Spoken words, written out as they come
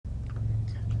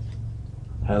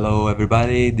Hello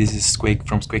everybody, this is Squake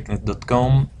from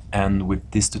Squakenet.com, and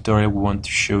with this tutorial we want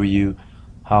to show you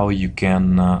how you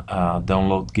can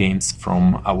download games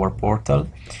from our portal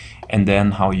and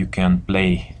then how you can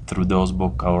play through those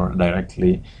books or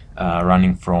directly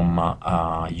running from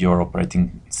your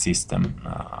operating system,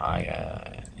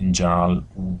 in general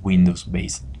Windows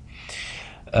based.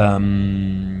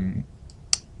 From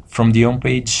the home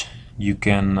page you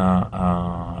can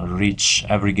reach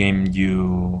every game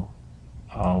you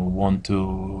want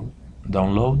to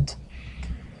download.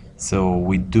 So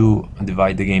we do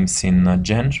divide the games in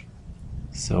genre.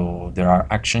 So there are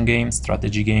action games,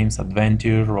 strategy games,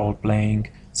 adventure, role-playing,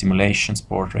 simulation,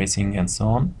 sport racing, and so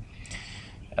on.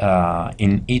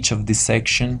 In each of these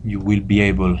sections you will be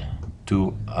able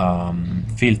to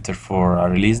filter for a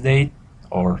release date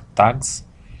or tags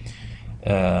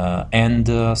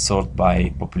and sort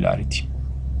by popularity.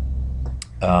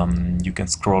 You can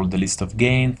scroll the list of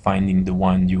games, finding the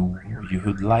one you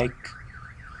would like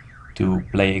to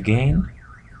play again,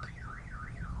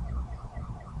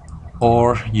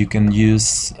 or you can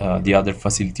use the other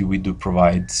facility we do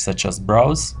provide, such as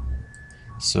browse.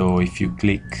 So if you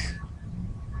click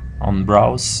on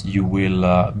browse, you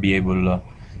will be able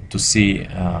to see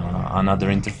another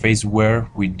interface where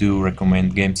we do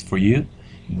recommend games for you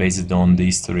based on the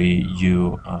history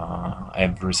you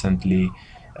have recently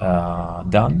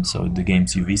done, so the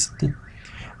games you visited.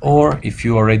 Or if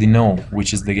you already know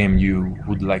which is the game you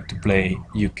would like to play,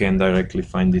 you can directly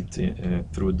find it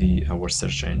through our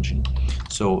search engine.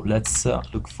 So let's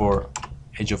look for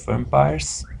Age of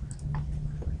Empires.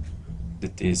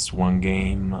 That is one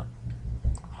game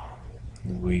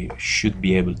we should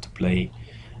be able to play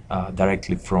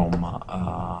directly from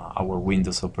our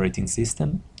Windows operating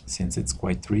system, since it's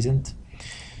quite recent.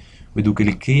 We do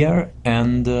click here,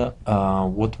 and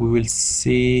what we will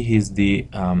see is the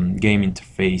game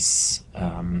interface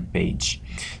page.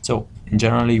 So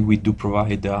generally we do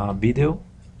provide a video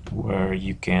where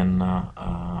you can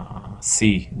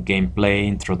see gameplay,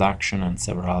 introduction, and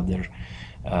several other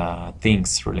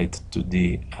things related to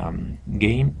the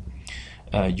game.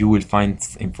 You will find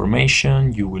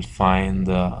information, you will find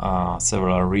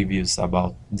several reviews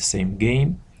about the same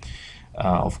game.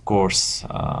 Of course,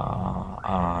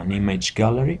 an image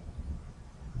gallery,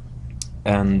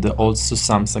 and also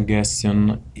some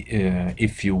suggestion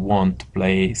if you want to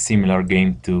play similar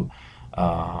game to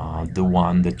the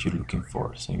one that you're looking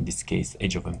for, so in this case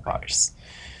Age of Empires.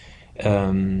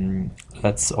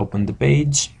 Let's open the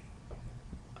page.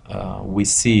 We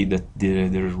see that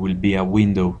there will be a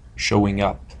window showing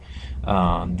up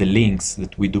the links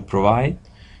that we do provide,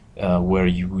 where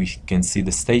we can see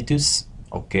the status,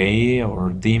 OK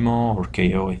or demo or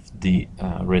KO if the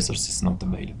resource is not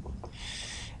available,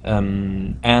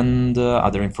 and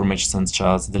other information such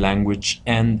as the language,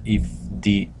 and if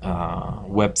the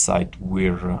website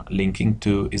we're linking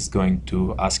to is going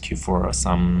to ask you for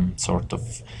some sort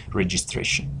of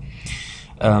registration.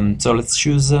 So let's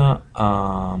choose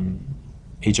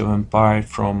Age of Empire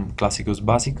from Clásicos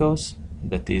Básicos.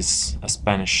 That is a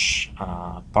Spanish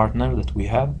partner that we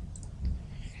have.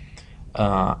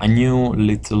 A new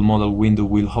little model window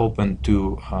will open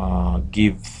to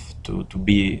give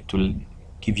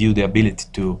you the ability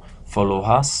to follow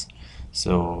us,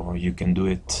 so you can do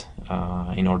it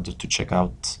in order to check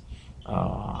out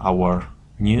our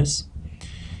news,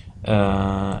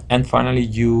 and finally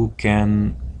you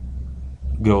can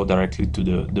go directly to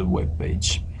the web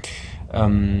page.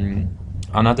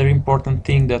 Another important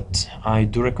thing that I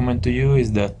do recommend to you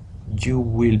is that you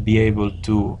will be able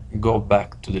to go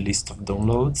back to the list of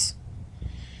downloads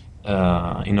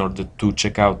in order to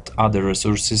check out other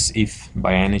resources if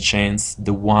by any chance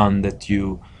the one that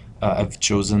you have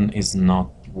chosen is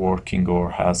not working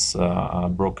or has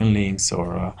broken links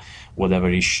or whatever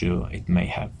issue it may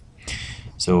have.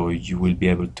 So you will be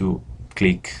able to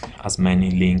click as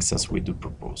many links as we do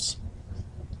propose.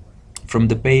 From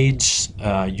the page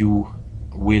you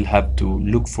will have to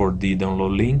look for the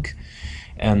download link,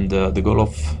 and the goal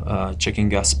of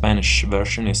checking a Spanish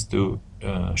version is to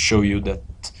show you that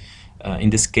in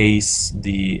this case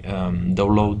the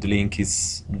download link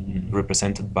is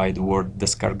represented by the word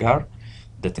descargar,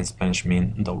 that in Spanish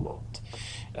means download.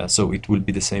 So it will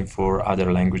be the same for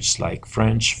other languages like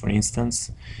French, for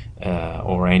instance,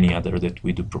 or any other that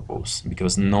we do propose,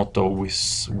 because not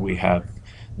always we have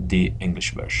the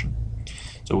English version.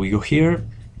 So we go here,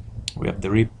 we have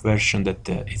the RIP version that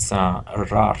it's a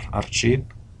RAR archive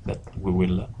that we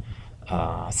will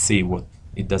see what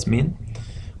it does mean.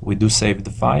 We do save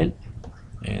the file,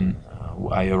 and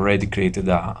I already created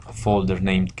a folder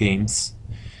named games,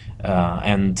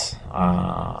 and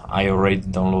I already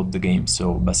download the game,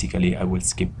 so basically I will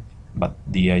skip, but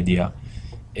the idea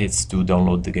is to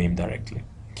download the game directly.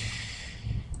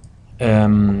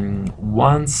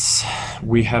 Once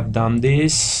we have done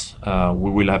this, we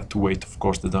will have to wait, of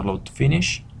course, the download to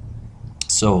finish.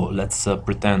 So let's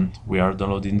pretend we are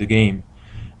downloading the game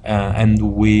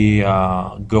and we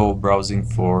go browsing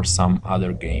for some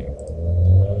other game.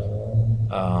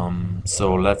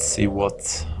 So let's see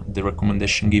what the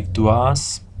recommendation give to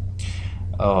us,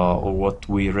 or what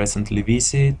we recently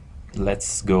visit.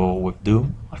 Let's go with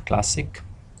Doom, a classic.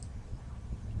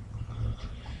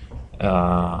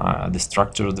 The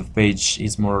structure of the page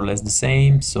is more or less the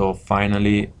same, so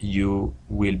finally you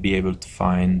will be able to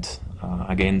find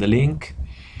again the link.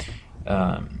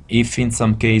 If in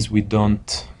some case we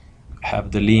don't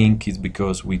have the link, it's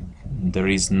because there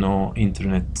is no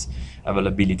internet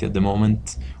availability at the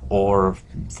moment, or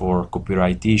for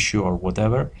copyright issue or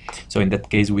whatever. So in that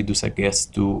case we do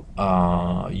suggest to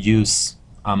use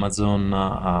Amazon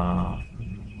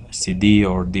CD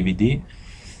or DVD.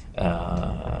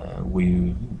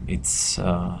 It's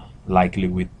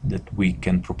likely that we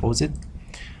can propose it,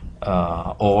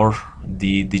 or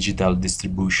the digital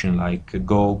distribution like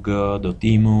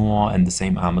GOG.imo and the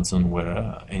same Amazon,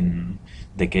 where in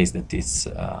the case that it's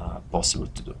possible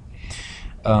to do.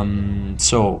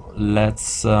 So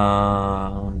let's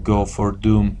go for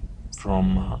Doom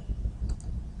from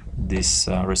this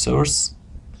resource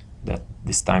that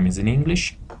this time is in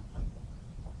English.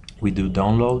 We do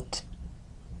download,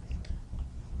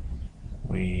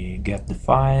 we get the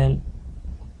file,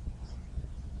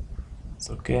 it's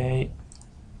okay,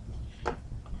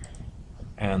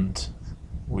 and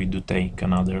we do take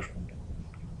another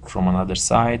from another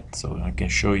site, so I can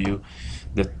show you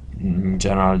that in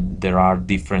general there are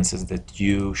differences that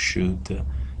you should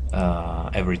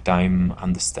every time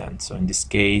understand. So in this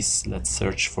case, let's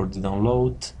search for the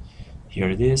download. Here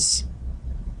it is,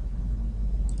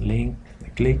 link,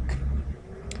 click.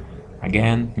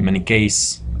 Again, in many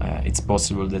cases it's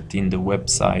possible that in the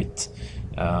website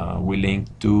we link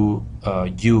to,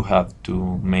 you have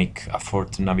to make a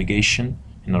further navigation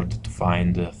in order to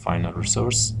find the final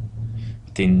resource.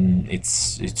 But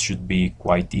it should be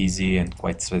quite easy and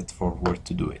quite straightforward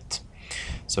to do it.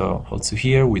 So also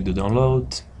here we do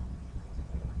download,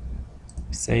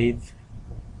 save,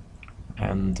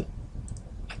 and at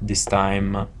this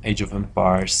time Age of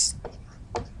Empires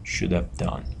should have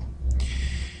done.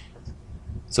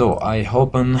 So I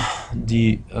open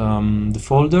the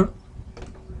folder.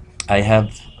 I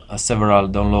have several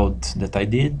downloads that I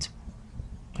did.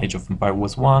 Age of Empires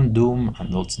was one, Doom,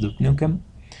 and also the Nukem.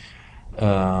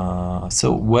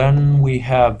 So when we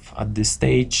have at this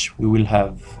stage, we will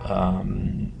have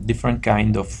different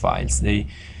kind of files. They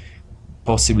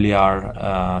possibly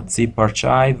are zip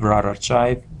archive, rar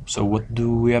archive. So what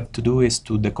do we have to do is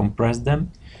to decompress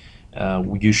them.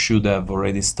 You should have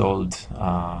already installed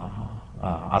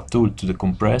a tool to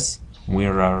decompress.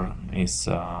 WinRAR is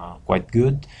quite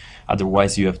good.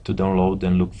 Otherwise you have to download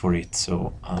and look for it,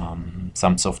 so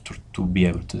some software to be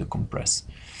able to decompress.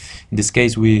 In this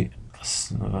case we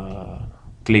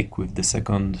click with the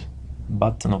second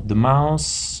button of the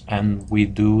mouse and we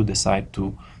do decide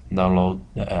to download,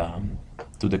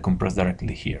 to decompress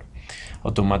directly here.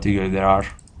 Automatically there are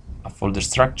a folder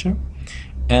structure,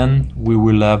 and we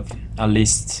will have a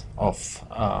list of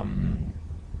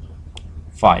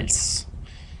files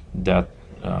that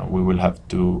we will have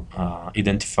to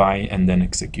identify and then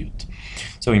execute.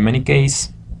 So in many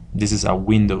cases this is a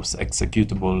Windows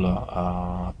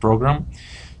executable program,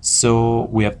 so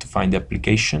we have to find the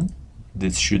application.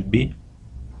 This should be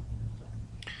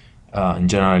in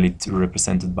general it's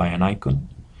represented by an icon,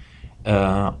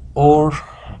 or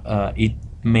it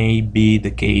may be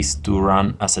the case to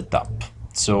run a setup.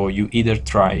 So you either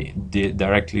try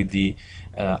directly the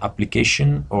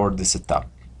application or the setup.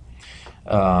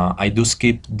 I do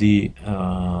skip the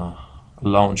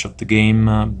launch of the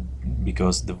game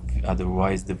because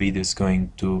otherwise the video is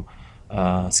going to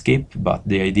skip, but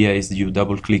the idea is you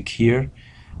double click here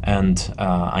and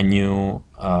a new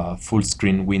full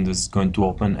screen window is going to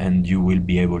open and you will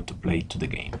be able to play to the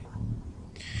game.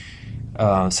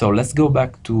 So let's go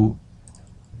back to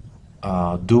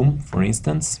Doom, for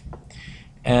instance,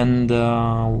 and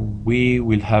we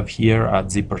will have here a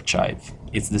zip archive.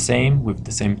 It's the same with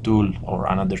the same tool or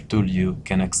another tool. You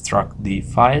can extract the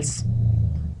files.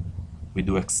 We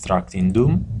do extract in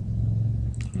Doom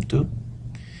too.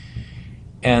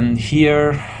 And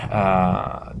here,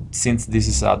 since this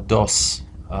is a DOS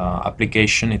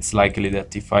application, it's likely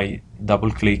that if I double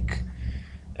click,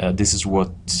 this is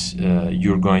what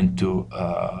you're going to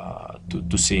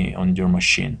see on your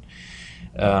machine.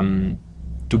 Um,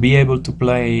 to be able to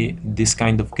play this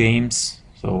kind of games,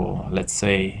 so let's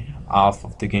say half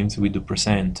of the games we do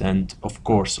present, and of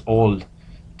course all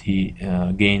the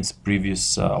games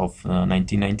previous of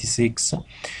 1996,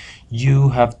 you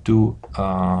have to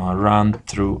run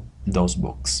through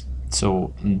DOSBox.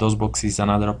 So DOSBox is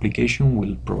another application.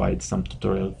 We'll provide some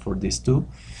tutorial for this too,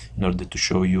 in order to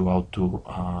show you how to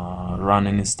run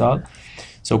and install.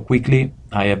 So quickly,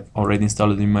 I have already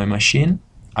installed it in my machine.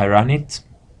 I run it.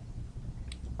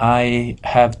 I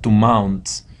have to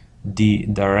mount the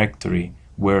directory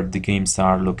where the games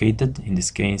are located. In this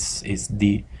case, is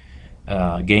the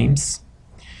games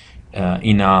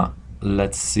in a,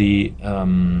 let's see,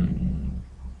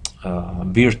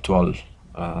 virtual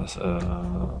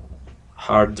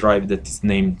hard drive that is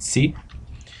named C.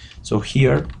 So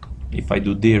here, if I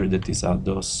do dir, that is a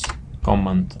DOS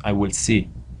command, I will see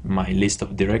my list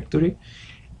of directory,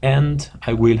 and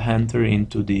I will enter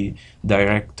into the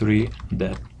directory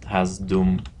that has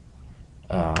Doom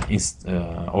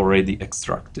already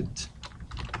extracted.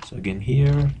 So again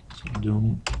here, so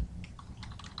Doom.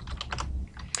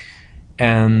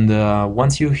 And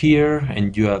once you're here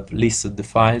and you have listed the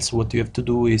files, what you have to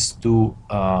do is to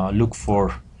look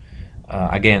for,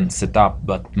 again, setup,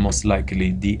 but most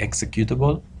likely the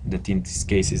executable, that in this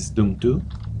case is Doom 2.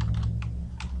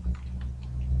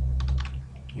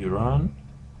 You run,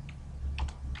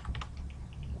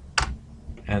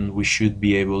 and we should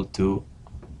be able to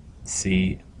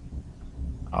see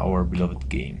our beloved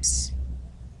games.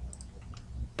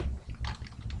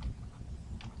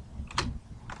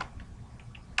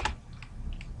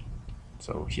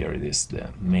 So here it is, the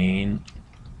main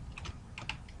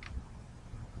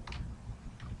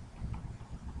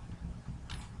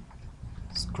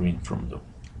screen from Doom.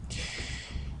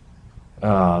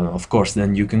 Of course,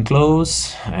 then you can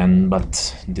close,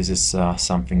 but this is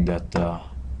something that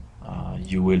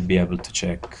you will be able to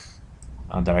check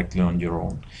directly on your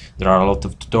own. There are a lot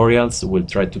of tutorials. We'll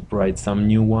try to provide some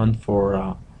new one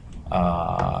for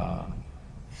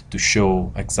to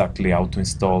show exactly how to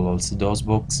install also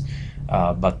DOSBox,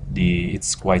 but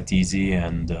it's quite easy,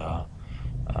 and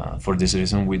for this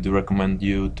reason we do recommend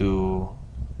you to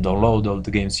download all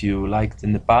the games you liked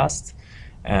in the past,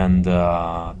 and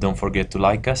don't forget to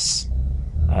like us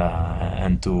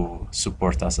and to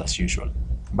support us as usual.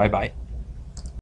 Bye bye.